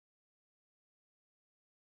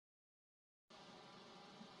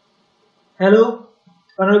Hello,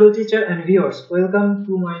 honorable teacher and viewers. Welcome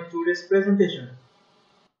to my today's presentation.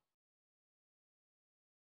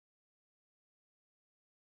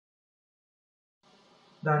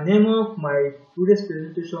 The name of my today's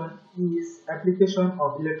presentation is Application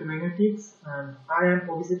of Electromagnetics, and I am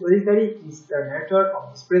Avijit Adhikary, is the narrator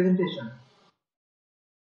of this presentation.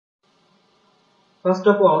 First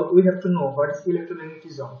of all, we have to know what is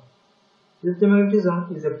electromagnetism.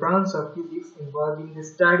 Electromagnetism is a branch of physics involving the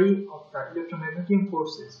study of the electromagnetic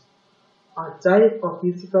forces, a type of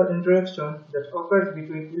physical interaction that occurs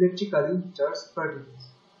between electrically charged particles.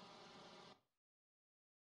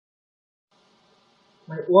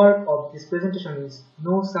 My work of this presentation is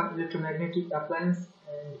know some electromagnetic appliance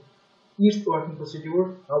and its working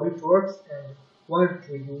procedure, how it works, and what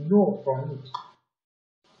do you know from it.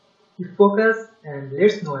 We focus and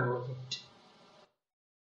let's know about it.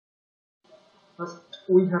 First,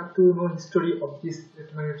 we have to know history of this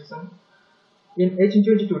electromagnetism. In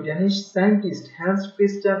 1822, Danish scientist Hans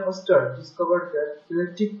Christian Ørsted discovered that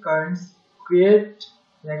electric currents create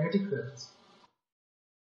magnetic fields.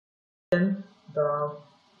 Then the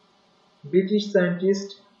British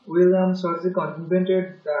scientist William Solzhenitsyn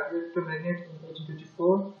invented the electromagnet in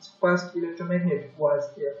 1824. His first electromagnet was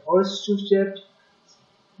a horseshoe-shaped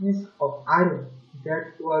piece of iron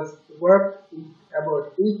that was worked with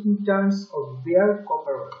about 18 tons of bare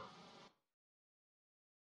copper ore.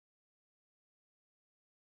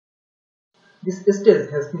 This stage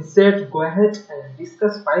has been set to go ahead and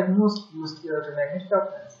discuss 5 most used electromagnetic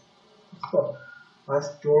appliances. So,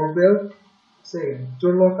 first doorbell, second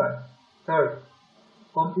door locker, third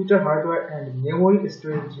computer hardware and memory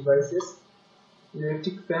storage devices,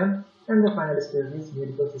 electric fan, and the final stage is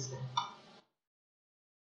medical system.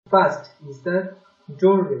 First is the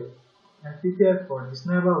doorbell, and prepare for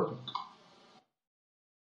listening about it.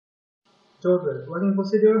 Doorbell working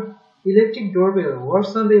procedure. Electric doorbell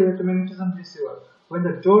works on the electromagnetism principle. When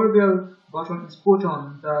the doorbell button is put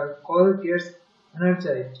on, the coil gets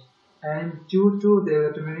energized, and due to the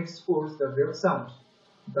electromagnetic force, the bell sounds.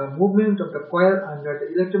 The movement of the coil under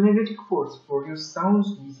the electromagnetic force produces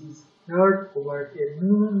sounds which is heard over a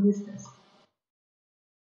minimum distance.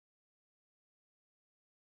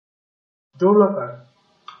 Door locker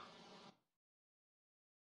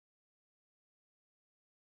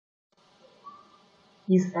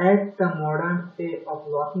is at the modern way of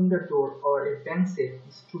locking the door, or a bank safe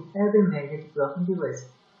is to have a magnetic locking device.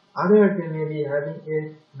 Other than maybe having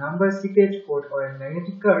a number secret code or a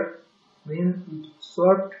magnetic card. When it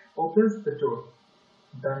sort opens the door,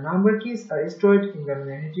 the number keys are stored in the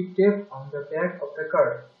magnetic tape on the back of the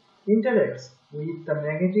card. Interacts with the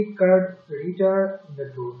magnetic card reader in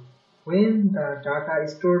the door. When the data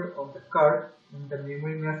is stored on the card in the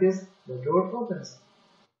memory matches, the door opens.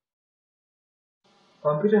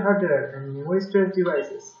 Computer hardware and memory storage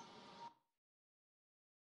devices.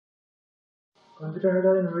 Computer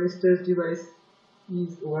hardware and memory storage device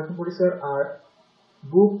is working procedure are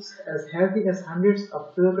books as heavy as hundreds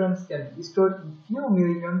of kilograms can be stored in few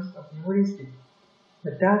milligrams of memory stick.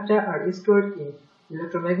 The data are stored in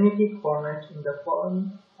electromagnetic format in the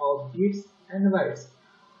form of bits and bytes.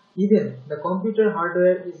 Even the computer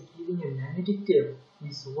hardware is given a magnetic tape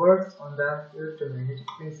which works on the electromagnetic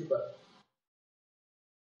principle.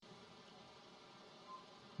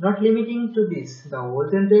 Not limiting to this, the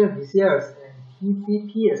olden day VCRs and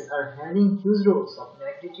PPPs are having huge rolls of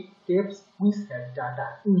magnetic tapes which have data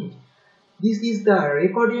in it. This is the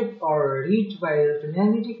recorded or read by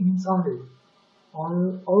electromagnetic means only.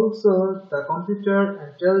 Also, the computer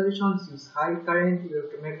and televisions use high current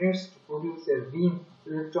electromagnets to produce a beam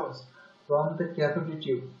of electrons from the cathode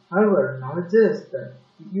tube. However, nowadays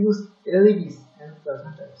we use LEDs and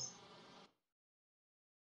plasma types.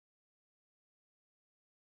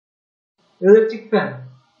 Electric fan.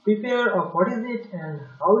 Prepare of what is it and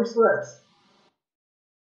how it works.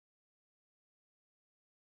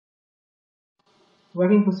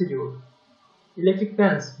 Working procedure. Electric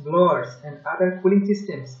fans, blowers, and other cooling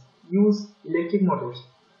systems use electric motors.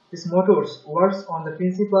 These motors works on the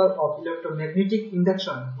principle of electromagnetic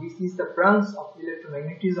induction, which is the branch of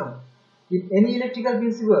electromagnetism. In any electrical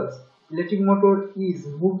principles, electric motor is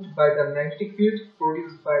moved by the magnetic field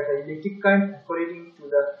produced by the electric current according to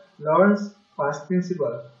the Lorentz first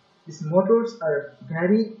principle. These motors are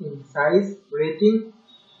vary in size, rating,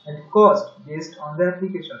 and cost based on the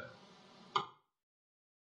application.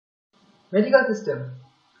 Medical system.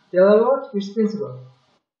 Tell about its principle.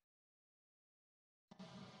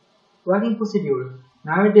 Working procedure.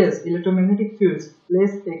 Nowadays, electromagnetic fields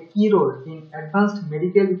plays a key role in advanced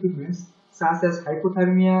medical equipments such as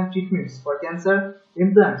hypothermia treatments for cancer,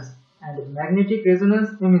 implants, and magnetic resonance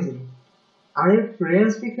imaging. RF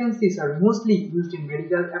range frequencies are mostly used in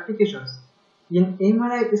medical applications. In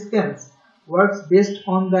MRI scans, works based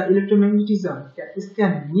on the electromagnetism can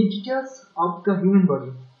scan many details of the human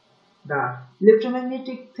body. The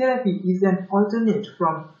electromagnetic therapy is an alternate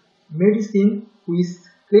from medicine which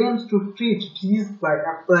claims to treat disease by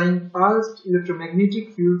applying pulsed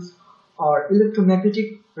electromagnetic fields or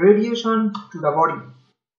electromagnetic radiation to the body.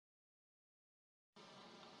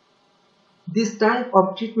 This type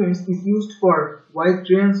of treatment is used for wide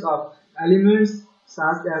range of ailments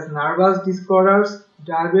such as nervous disorders,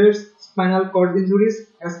 diabetes, spinal cord injuries,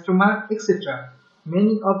 asthma, etc.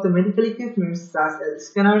 Many of the medical equipment such as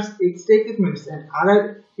scanners, X-ray equipment, and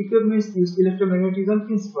other equipment use electromagnetism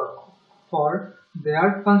principle for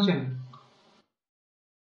their functioning.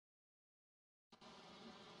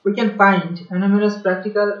 We can find numerous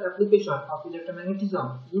practical applications of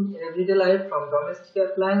electromagnetism in everyday life, from domestic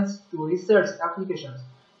appliances to research applications.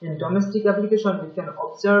 In domestic application, we can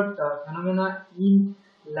observe the phenomena in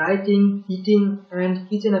lighting, heating, and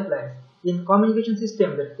kitchen appliances. In communication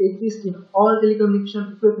systems that exist in all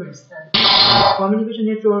telecommunication equipments and communication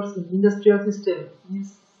networks in industrial systems,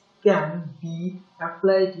 these can be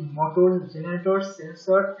applied in motors, generators,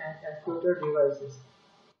 sensor, and actuator devices.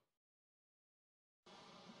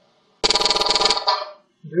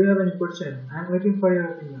 Do you have any question? I am waiting for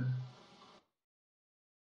your opinion.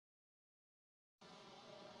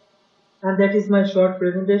 And that is my short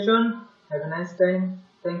presentation. Have a nice time.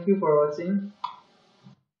 Thank you for watching.